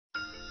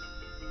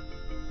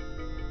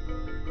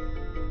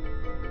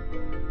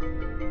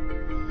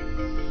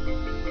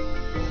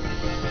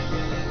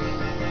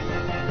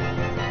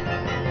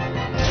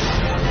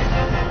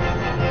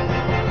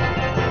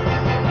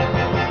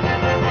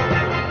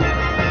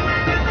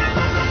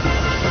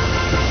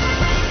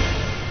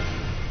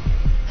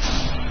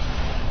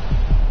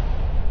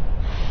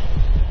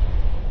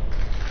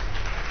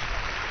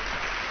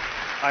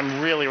I'm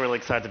really, really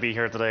excited to be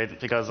here today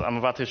because I'm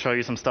about to show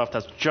you some stuff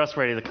that's just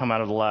ready to come out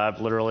of the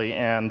lab, literally,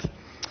 and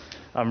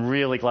I'm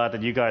really glad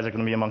that you guys are going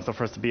to be amongst the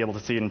first to be able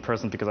to see it in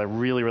person because I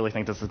really, really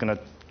think this is going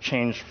to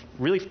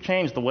really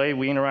change the way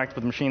we interact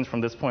with machines from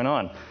this point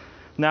on.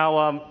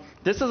 Now,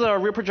 this is a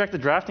rear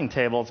projected drafting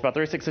table. It's about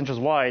 36 inches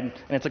wide, and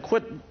it's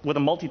equipped with a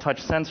multi-touch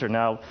sensor.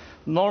 Now,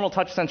 normal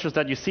touch sensors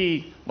that you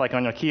see, like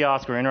on your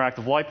kiosk or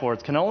interactive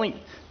whiteboards, can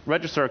only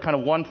register kind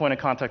of one point of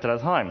contact at a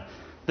time.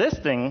 This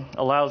thing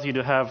allows you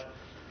to have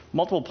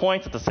multiple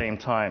points at the same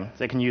time.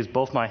 I can use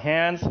both my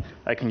hands.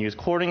 I can use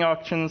coordinating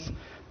options.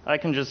 I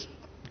can just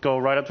go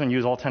right up to and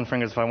use all 10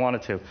 fingers if I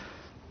wanted to,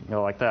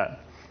 like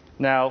that.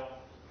 Now,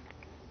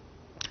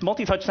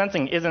 multi-touch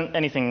sensing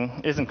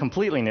isn't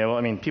completely new. I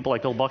mean, people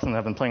like Bill Buxton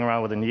have been playing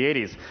around with it in the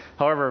 80s.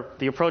 However,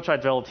 the approach I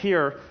developed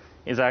here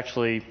is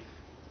actually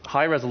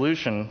high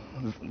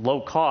resolution,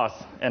 low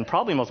cost, and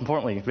probably most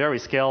importantly, very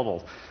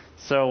scalable.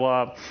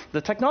 So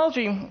the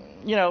technology,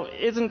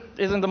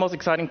 isn't the most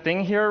exciting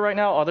thing here right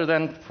now, other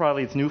than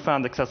probably its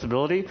newfound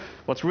accessibility.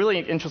 What's really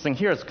interesting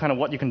here is kind of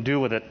what you can do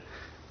with it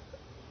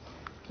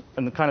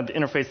and the kind of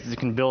interfaces you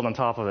can build on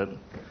top of it.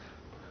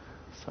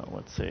 So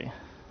let's see.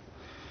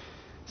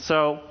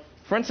 So,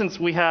 for instance,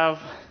 we have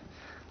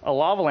a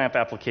lava lamp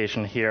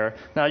application here.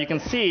 Now you can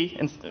see,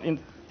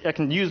 I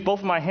can use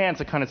both of my hands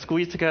to kind of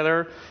squeeze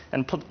together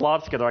and put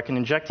blobs together. I can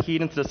inject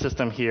heat into the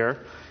system here,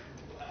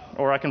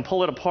 or I can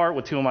pull it apart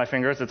with two of my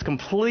fingers. It's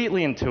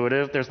completely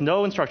intuitive. There's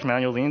no instruction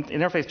manual. The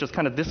interface just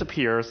kind of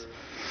disappears.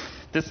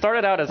 This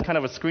started out as kind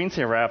of a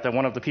screensaver app that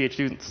one of the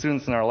PhD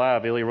students in our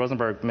lab, Ilya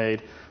Rosenberg,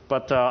 made.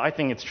 But I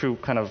think its true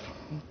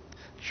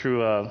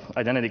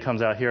identity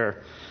comes out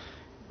here.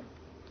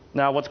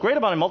 Now, what's great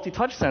about a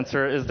multi-touch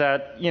sensor is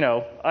that,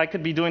 I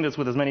could be doing this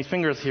with as many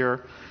fingers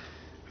here.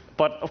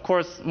 But of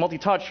course,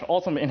 multi-touch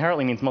also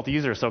inherently means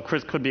multi-user. So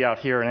Chris could be out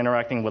here and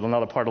interacting with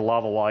another part of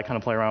lava while I kind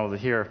of play around with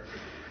it here.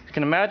 You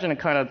can imagine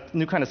a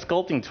new kind of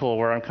sculpting tool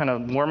where I'm kind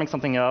of warming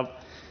something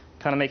up,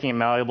 kind of making it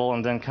malleable,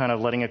 and then kind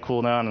of letting it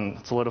cool down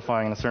and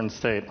solidifying in a certain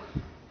state.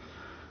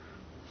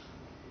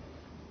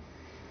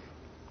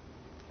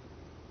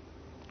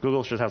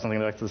 Google should have something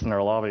like this in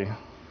their lobby.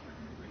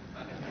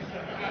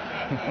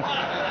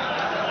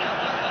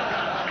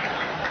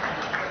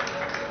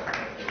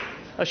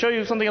 I'll show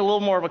you something a little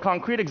more of a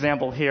concrete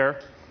example here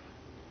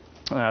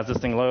as this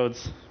thing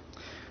loads.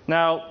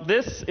 Now,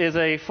 this is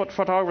a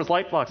photographer's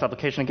lightbox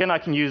application. Again, I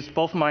can use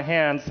both of my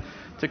hands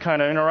to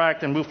kind of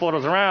interact and move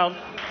photos around.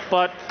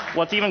 But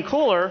what's even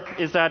cooler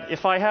is that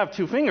if I have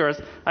two fingers,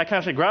 I can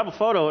actually grab a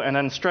photo and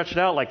then stretch it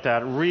out like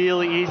that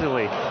really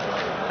easily.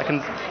 I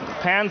can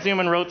pan, zoom,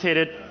 and rotate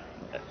it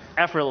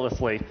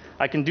effortlessly.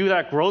 I can do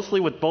that grossly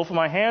with both of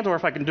my hands, or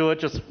if I can do it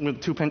just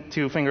with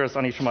two fingers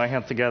on each of my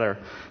hands together.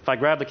 If I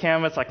grab the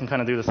canvas, I can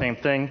kind of do the same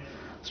thing,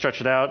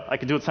 stretch it out. I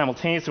can do it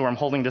simultaneously where I'm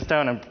holding this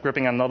down and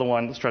gripping on another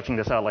one, stretching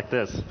this out like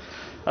this.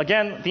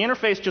 Again, the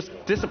interface just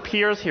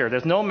disappears here.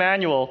 There's no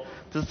manual.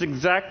 This is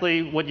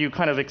exactly what you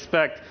kind of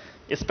expect,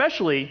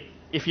 especially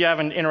if you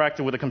haven't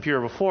interacted with a computer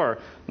before.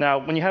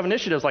 Now, when you have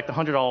initiatives like the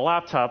 $100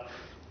 laptop,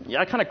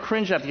 I kind of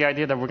cringe at the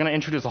idea that we're going to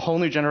introduce a whole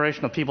new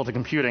generation of people to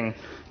computing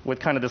with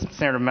kind of this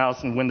standard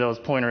mouse and Windows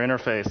pointer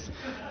interface.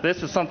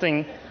 This is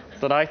something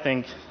that I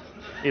think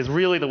is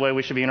really the way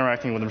we should be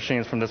interacting with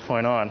machines from this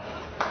point on.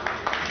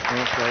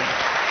 That's great.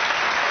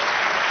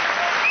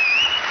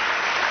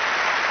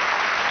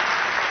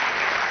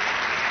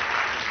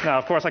 Now,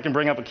 of course, I can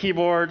bring up a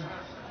keyboard.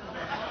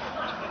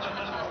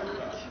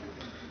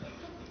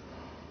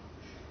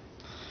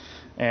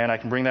 And I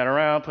can bring that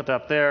around, put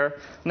that there.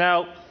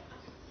 Now,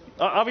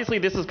 obviously,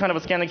 this is kind of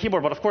a scanning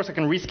keyboard, but of course I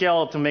can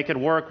rescale it to make it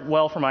work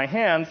well for my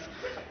hands.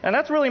 And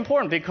that's really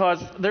important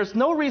because there's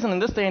no reason in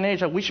this day and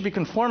age that we should be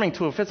conforming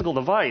to a physical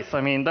device.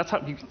 I mean,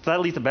 that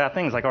leads to bad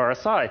things like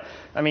RSI.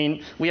 I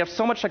mean, we have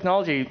so much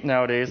technology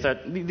nowadays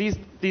that these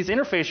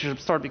interfaces should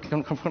start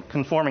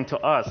conforming to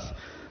us.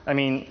 I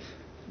mean,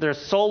 there's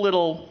so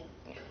little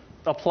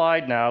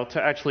applied now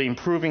to actually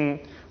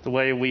improving the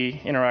way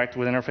we interact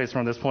with interface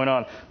from this point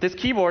on. This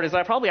keyboard is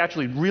probably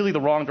actually really the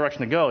wrong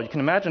direction to go. You can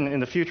imagine in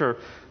the future,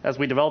 as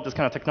we develop this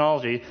kind of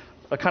technology,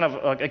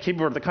 a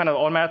keyboard that kind of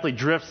automatically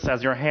drifts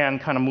as your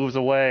hand kind of moves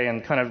away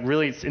and kind of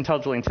really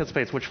intelligently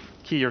anticipates which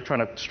key you're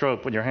trying to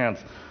stroke with your hands.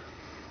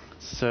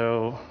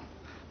 So,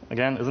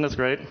 again, isn't this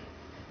great?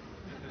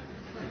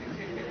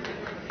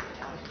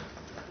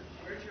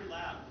 Where's your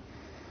lab?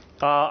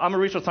 I'm a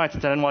research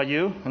scientist at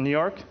NYU in New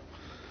York.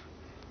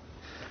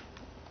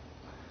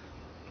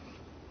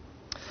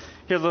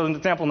 Here's an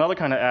example, another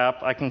kind of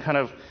app. I can kind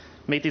of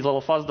make these little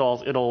fuzz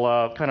dolls.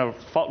 It'll kind of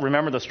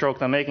remember the stroke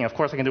that I'm making. Of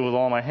course, I can do it with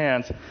all my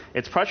hands.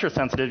 It's pressure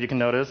sensitive, you can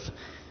notice.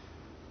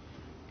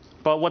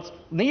 But what's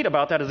neat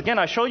about that is, again,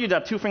 I show you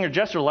that two-finger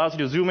gesture allows you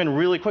to zoom in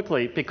really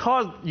quickly.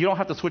 Because you don't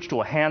have to switch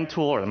to a hand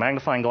tool or the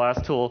magnifying glass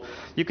tool,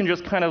 you can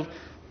just kind of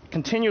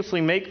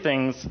continuously make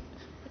things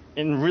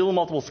in real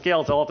multiple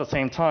scales all at the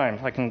same time.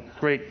 I can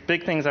create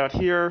big things out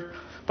here,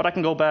 but I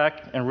can go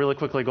back and really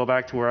quickly go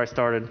back to where I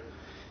started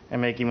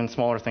and make even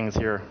smaller things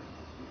here.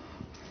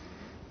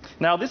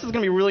 Now, this is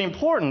going to be really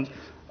important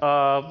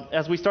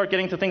as we start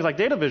getting to things like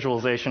data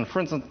visualization, for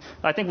instance,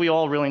 I think we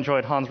all really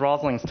enjoyed Hans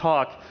Rosling's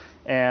talk,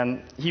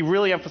 and he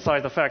really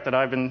emphasized the fact that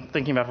I've been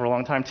thinking about for a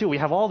long time too. We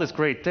have all this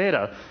great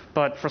data,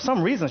 but for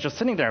some reason it's just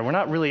sitting there. We're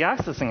not really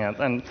accessing it.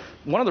 And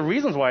one of the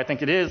reasons why I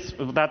think it is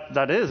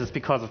is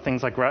because of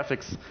things like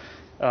graphics.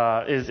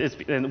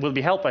 And will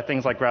be helped by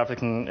things like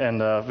graphics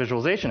and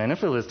visualization and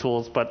InfluxList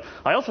tools. But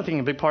I also think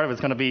a big part of it is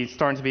going to be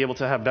starting to be able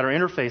to have better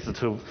interfaces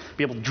to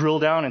be able to drill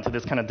down into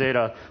this kind of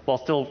data while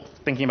still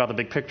thinking about the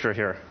big picture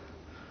here.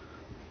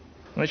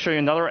 Let me show you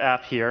another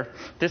app here.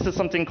 This is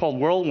something called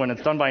Whirlwind.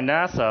 It's done by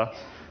NASA.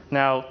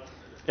 Now,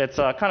 it's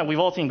we've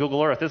all seen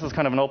Google Earth. This is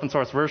kind of an open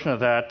source version of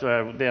that.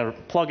 There are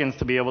plugins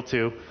to be able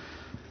to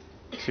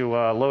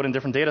load in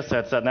different data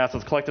sets that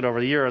NASA's collected over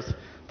the years.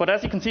 But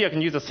as you can see, I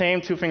can use the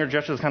same two-finger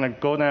gestures to kind of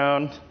go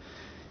down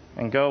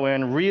and go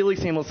in really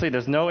seamlessly.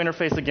 There's no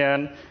interface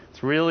again.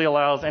 It really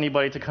allows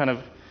anybody to kind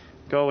of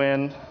go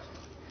in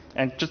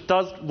and just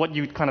does what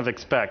you kind of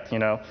expect, you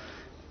know.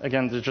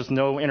 Again, there's just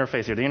no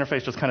interface here. The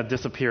interface just kind of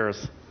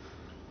disappears.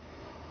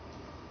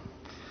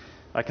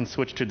 I can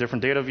switch to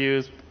different data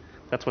views.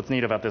 That's what's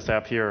neat about this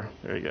app here.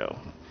 There you go.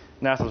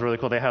 NASA's really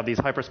cool. They have these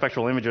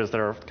hyperspectral images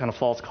that are kind of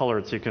false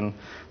colored, so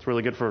it's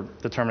really good for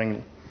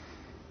determining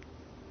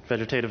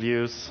vegetative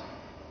use.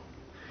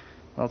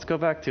 Now let's go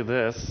back to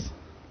this.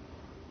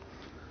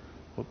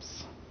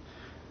 Whoops.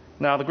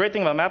 Now the great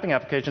thing about mapping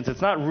applications, it's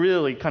not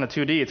really kind of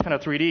 2D, it's kind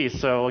of 3D.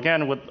 So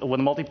again, with a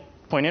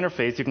multi-point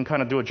interface, you can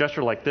kind of do a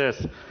gesture like this.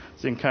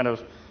 So you can kind of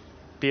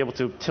be able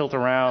to tilt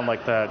around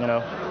like that, you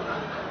know.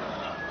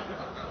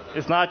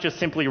 It's not just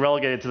simply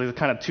relegated to the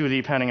kind of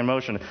 2D panning in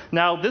motion.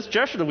 Now, this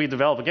gesture that we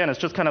developed, again, it's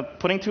just kind of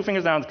putting two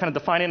fingers down, kind of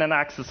defining an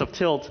axis of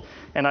tilt,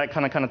 and I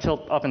kind of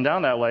tilt up and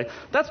down that way.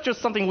 That's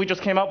just something we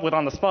just came up with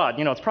on the spot.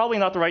 You know, it's probably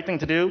not the right thing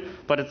to do,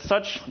 but there's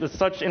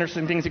such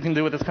interesting things you can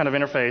do with this kind of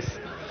interface.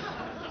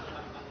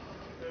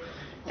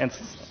 And it's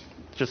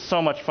just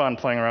so much fun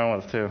playing around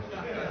with, too.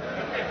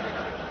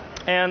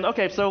 And,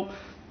 OK, so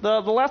the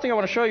last thing I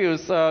want to show you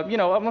is, you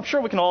know, I'm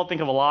sure we can all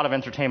think of a lot of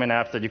entertainment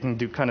apps that you can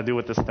kind of do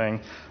with this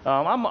thing.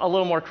 I'm a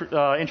little more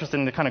interested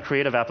in the kind of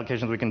creative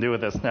applications we can do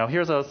with this. Now,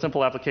 here's a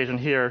simple application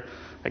here.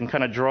 I can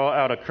kind of draw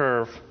out a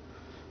curve.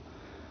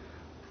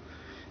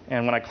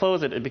 And when I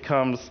close it, it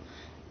becomes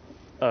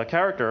a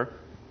character.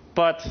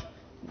 But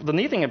the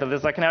neat thing about this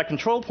is I can add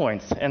control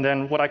points. And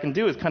then what I can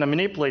do is kind of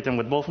manipulate them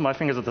with both of my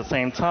fingers at the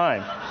same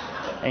time.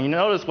 And you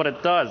notice what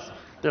it does.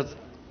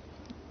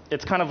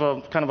 It's kind of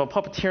a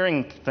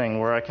puppeteering thing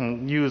where I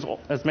can use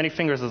as many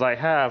fingers as I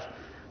have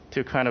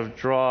to kind of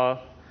draw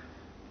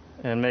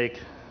and make.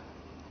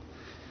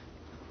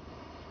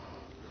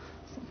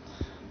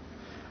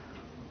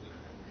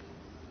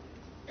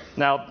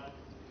 Now,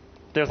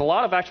 there's a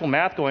lot of actual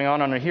math going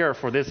on under here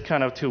for this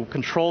kind of to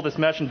control this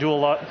mesh and do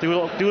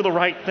the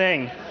right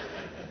thing.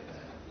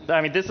 I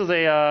mean, this is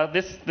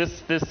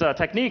this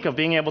technique of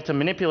being able to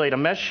manipulate a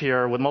mesh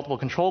here with multiple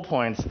control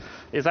points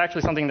is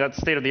actually something that's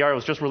state of the art. It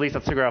was just released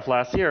at SIGGRAPH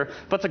last year.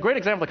 But it's a great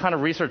example of the kind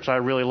of research I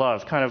really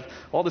love, kind of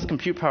all this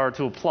compute power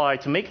to apply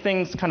to make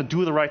things kind of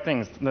do the right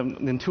things, the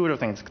intuitive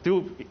things,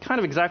 do kind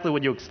of exactly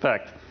what you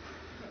expect.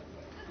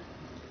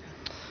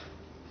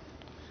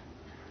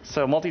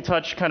 So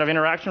multi-touch kind of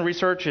interaction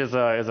research is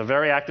a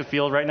very active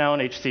field right now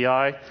in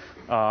HCI.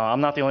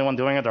 I'm not the only one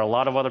doing it. There are a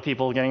lot of other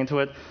people getting into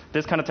it.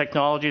 This kind of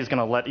technology is going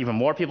to let even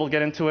more people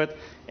get into it.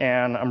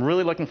 And I'm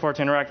really looking forward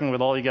to interacting with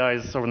all you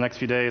guys over the next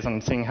few days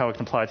and seeing how it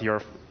can apply to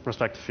your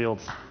respective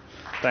fields.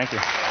 Thank you.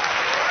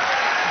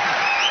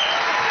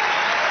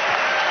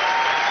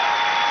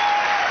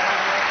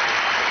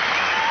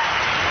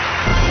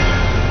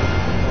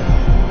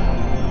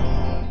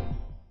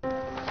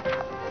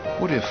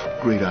 What if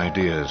great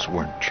ideas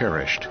weren't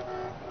cherished?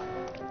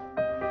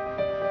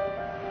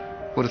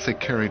 What if they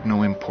carried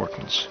no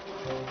importance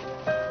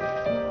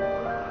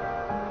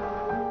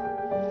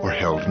or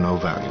held no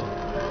value?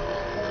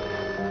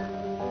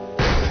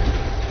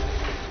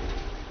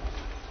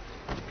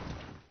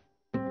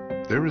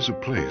 There is a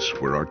place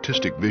where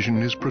artistic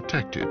vision is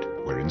protected,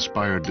 where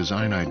inspired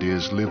design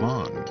ideas live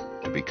on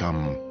to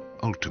become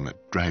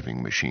ultimate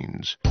driving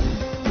machines.